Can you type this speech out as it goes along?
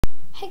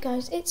Hey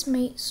guys, it's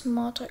me,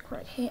 SmartTech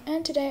right here,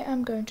 and today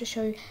I'm going to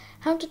show you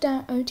how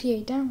to OTA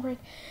downgrade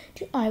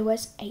to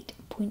iOS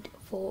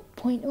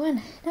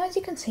 8.4.1. Now as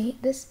you can see,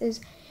 this is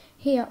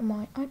here on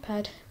my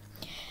iPad,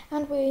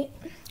 and we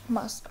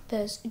must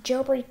first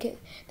jailbreak it.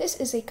 This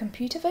is a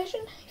computer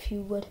version, if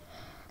you would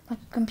like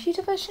a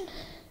computer version.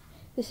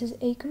 This is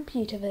a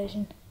computer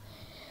version.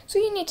 So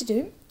all you need to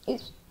do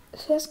is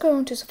first go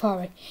on to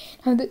Safari.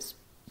 Now this,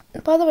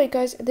 by the way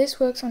guys, this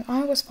works on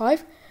iOS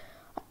 5.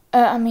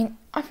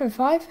 iPhone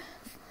 5,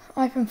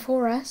 iPhone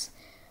 4S,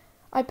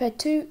 iPad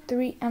 2,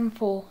 3, and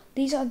 4.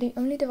 These are the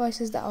only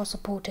devices that are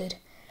supported.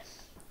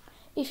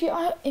 If your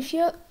iOS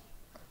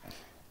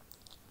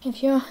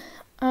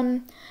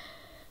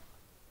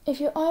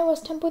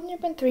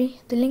 10.0.3,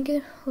 the link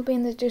will be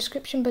in the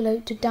description below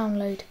to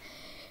download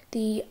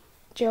the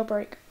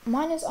jailbreak.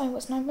 Mine is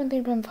iOS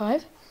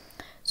 9.3.5,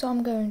 so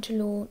I'm going to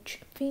launch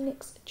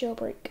Phoenix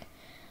jailbreak.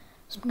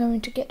 So I'm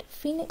going to get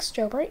Phoenix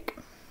jailbreak.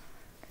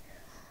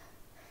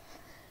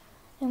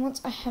 And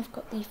once I have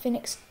got the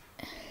Phoenix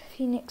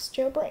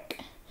jailbreak,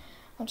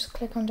 I'll just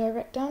click on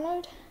direct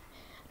download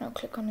and I'll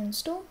click on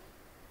install.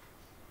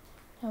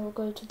 I will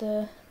go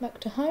to back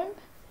to home.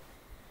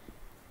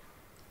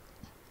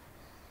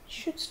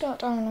 Should start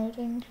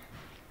downloading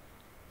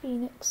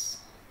Phoenix.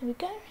 There we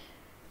go.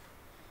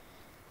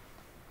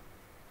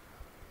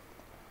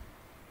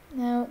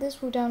 Now this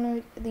will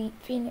download the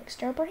Phoenix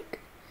jailbreak.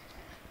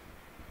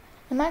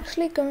 I'm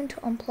actually going to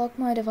unplug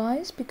my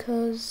device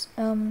because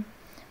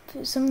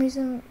for some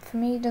reason, for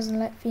me, it doesn't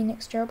let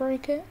Phoenix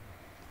jailbreak it.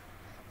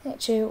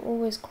 Actually, it will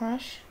always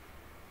crash.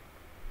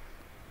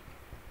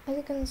 As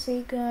you can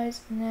see,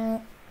 guys,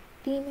 now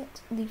the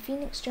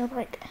Phoenix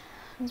jailbreak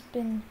has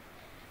been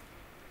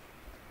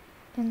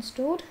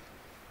installed,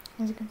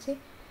 as you can see.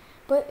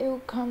 But it will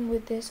come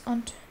with this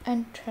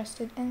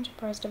untrusted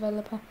enterprise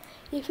developer.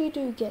 If you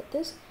do get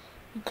this,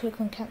 you click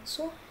on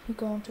cancel, you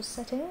go on to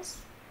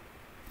settings.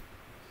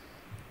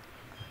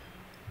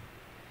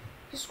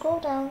 You scroll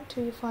down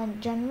till you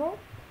find General,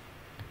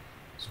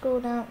 scroll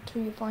down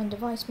till you find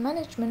Device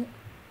Management,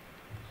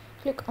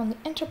 click on the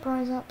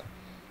Enterprise app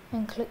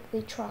and click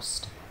the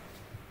Trust.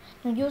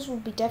 Now yours will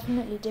be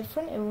definitely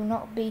different, it will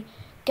not be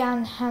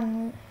GAN,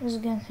 HAN,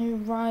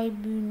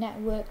 RIBU,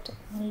 Network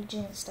Technology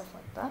and stuff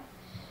like that.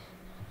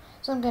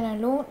 So I'm going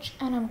to launch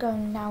and I'm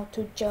going now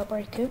to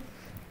jailbreak it.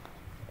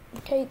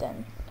 Okay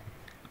then.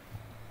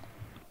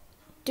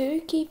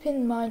 Do keep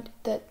in mind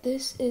that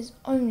this is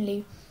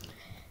only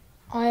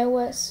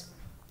iPhone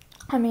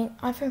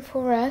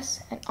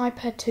 4S and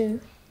iPad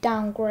 2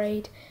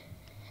 downgrade.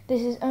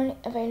 This is only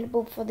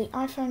available for the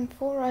iPhone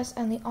 4S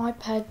and the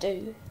iPad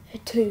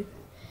 2.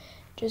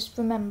 Just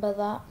remember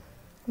that,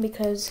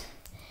 because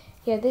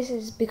this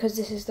is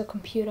the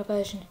computer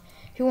version.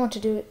 If you want to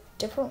do it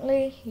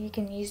differently, you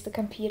can use the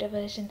computer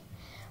version.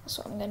 That's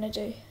what I'm gonna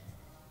do,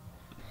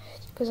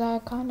 because I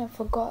kind of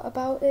forgot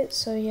about it.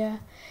 So yeah,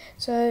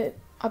 so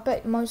I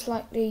bet most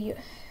likely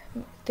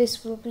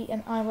this will be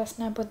an iOS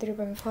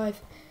 9.3.5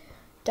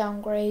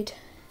 downgrade,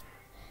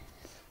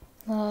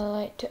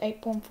 like to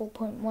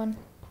 8.4.1.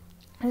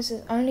 This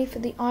is only for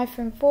the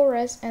iPhone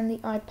 4S and the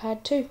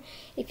iPad 2,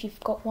 if you've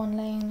got one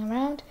laying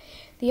around.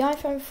 The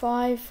iPhone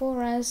 5,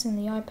 4S and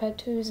the iPad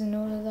 2s and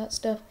all of that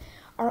stuff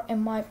are in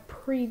my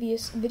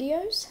previous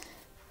videos.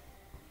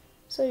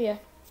 So yeah.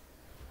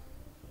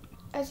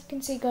 As you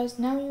can see guys,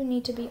 now you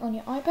need to be on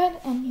your iPad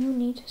and you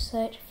need to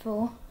search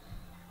for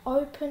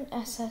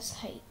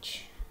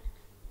OpenSSH.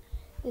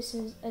 This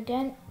is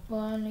again for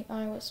only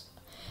iPhone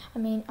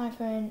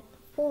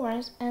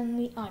 4S and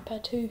the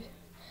iPad 2.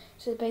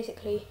 So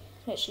basically,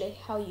 literally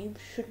how you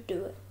should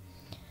do it.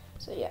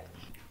 So yeah.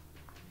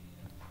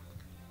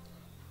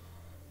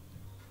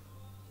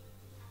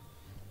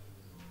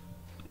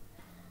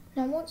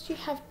 Now once you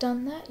have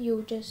done that,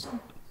 you'll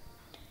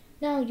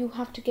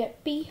have to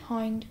get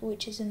Behind,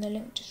 which is in the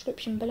link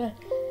description below,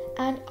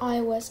 and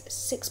iOS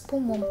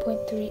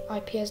 6.1.3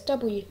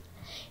 IPSW.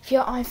 If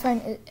your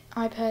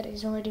iPad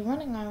is already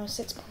running iOS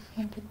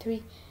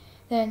 6.1.3,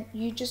 then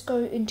you just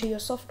go into your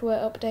software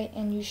update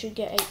and you should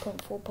get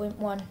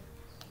 8.4.1.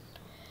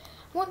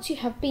 Once you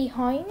have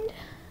Behind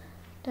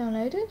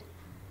downloaded,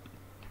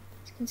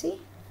 as you can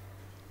see,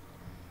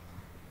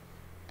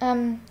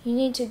 you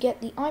need to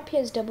get the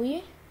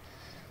IPSW.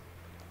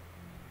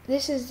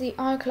 This is the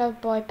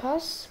iCloud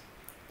bypass.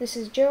 This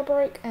is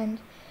jailbreak, and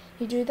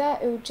you do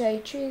that, it will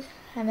say choose,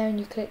 and then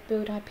you click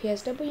build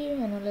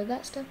IPSW and all of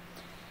that stuff.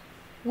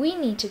 We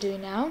need to do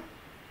now,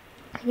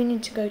 we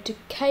need to go to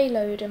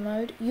Kloader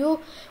mode.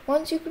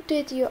 Once you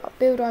did your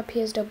build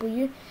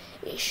IPSW,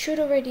 it should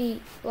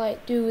already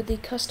do with the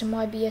custom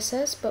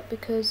IBSS, but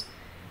because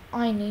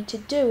I need to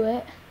do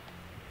it,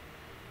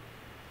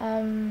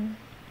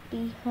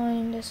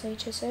 behind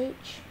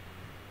SSH.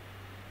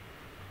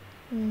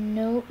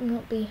 Nope,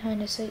 not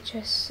behind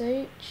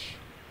SSH.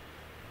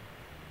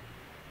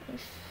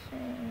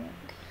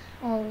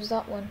 Oh, it was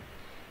that one.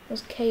 It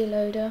was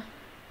Kloader.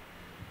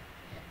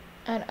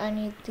 And I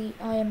need the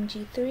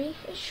IMG3.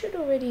 It should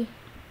already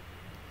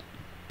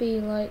be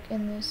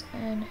in this,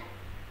 and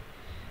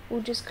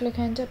we'll just click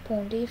enter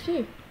pawn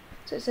DFU.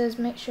 So it says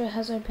make sure it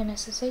has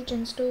OpenSSH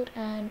installed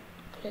and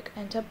click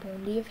enter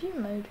pawn DFU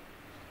mode.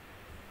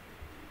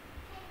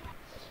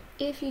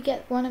 If you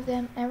get one of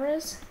them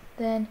errors,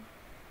 then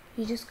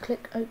you just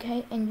click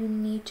OK, and you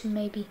need to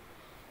maybe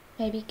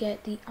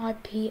get the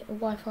IP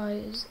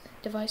Wi-Fi's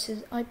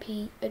device's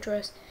IP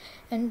address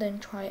and then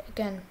try it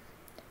again.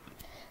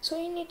 So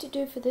what you need to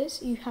do for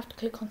this, you have to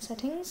click on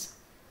settings,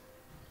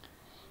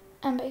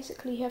 and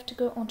basically you have to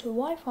go onto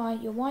Wi-Fi,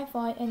 your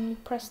Wi-Fi, and you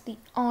press the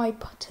I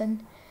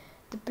button,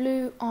 the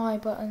blue I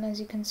button,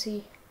 as you can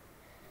see,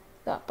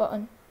 that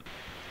button.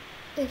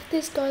 If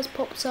this guys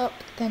pops up,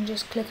 then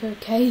just click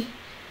OK.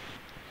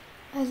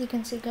 As you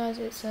can see guys,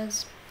 it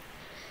says,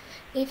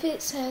 if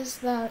it says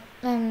that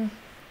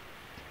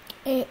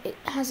it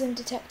hasn't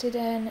detected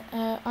an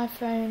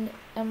iPhone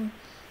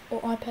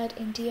or iPad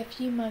in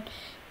DFU mode,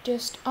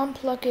 just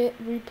unplug it,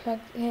 replug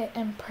it,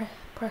 and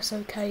press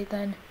OK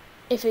then.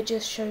 If it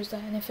just shows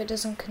that, and if it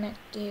doesn't connect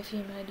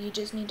DFU mode, you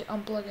just need to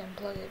unplug it and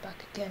plug it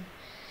back again.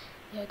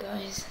 Yeah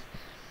guys.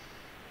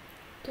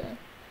 Okay.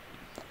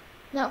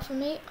 Now for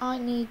me, I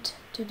need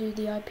to do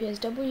the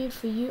IPSW.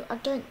 For you, I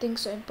don't think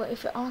so, but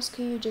if it asks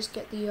you, just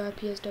get the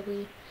IPSW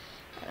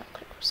and I'll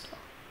click restore.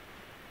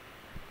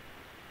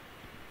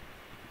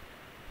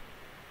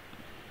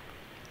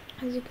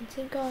 As you can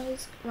see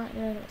guys, right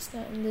now that's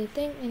starting the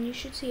thing, and you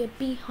should see a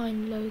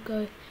behind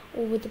logo,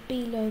 or with the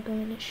B logo,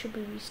 and it should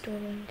be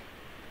restoring.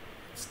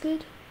 It's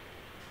good.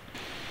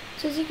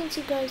 So as you can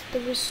see guys,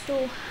 the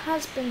restore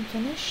has been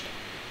finished,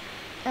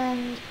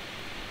 and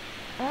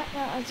right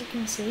now as you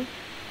can see,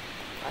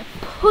 I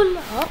pull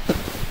up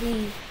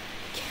the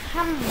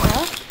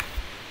camera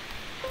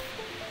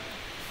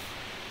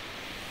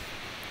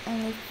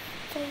and the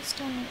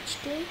FaceTime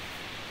HD.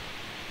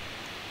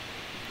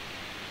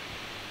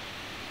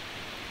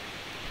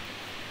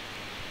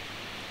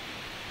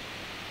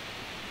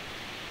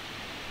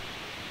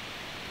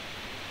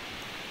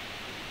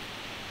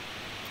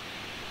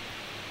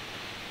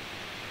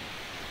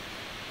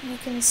 You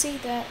can see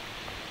that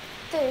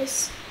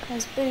this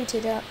has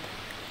booted up.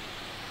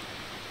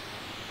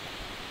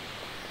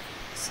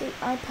 See,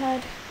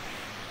 iPad,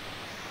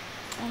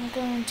 I'm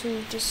going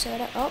to just set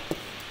it up.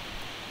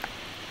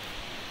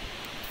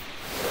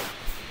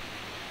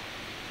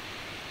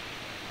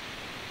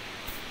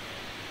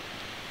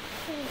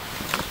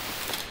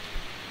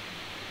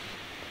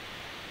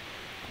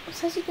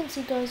 So as you can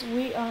see guys,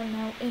 we are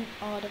now in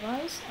our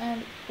device,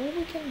 and all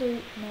we can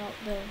do now,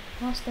 the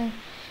last thing,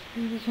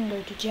 we can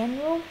go to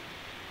general,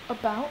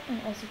 about,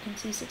 and as you can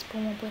see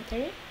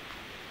 6.1.3,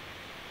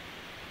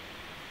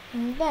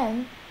 and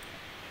then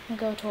we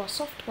go to our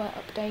software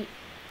update,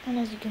 and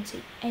as you can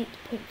see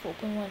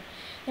 8.4.1.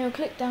 Now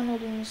click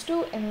download and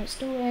install, and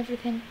install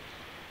everything,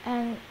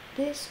 and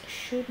this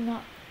should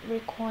not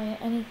require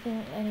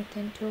anything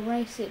to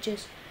erase it,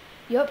 just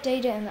you update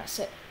it and that's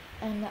it,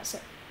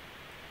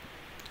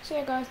 So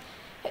yeah guys,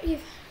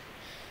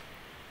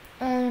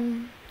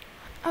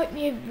 hope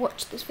you've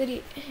watched this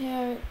video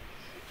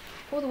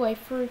all the way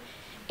through.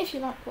 If you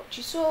liked what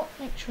you saw,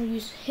 make sure you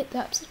hit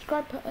that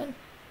subscribe button,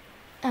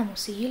 and we'll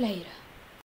see you later.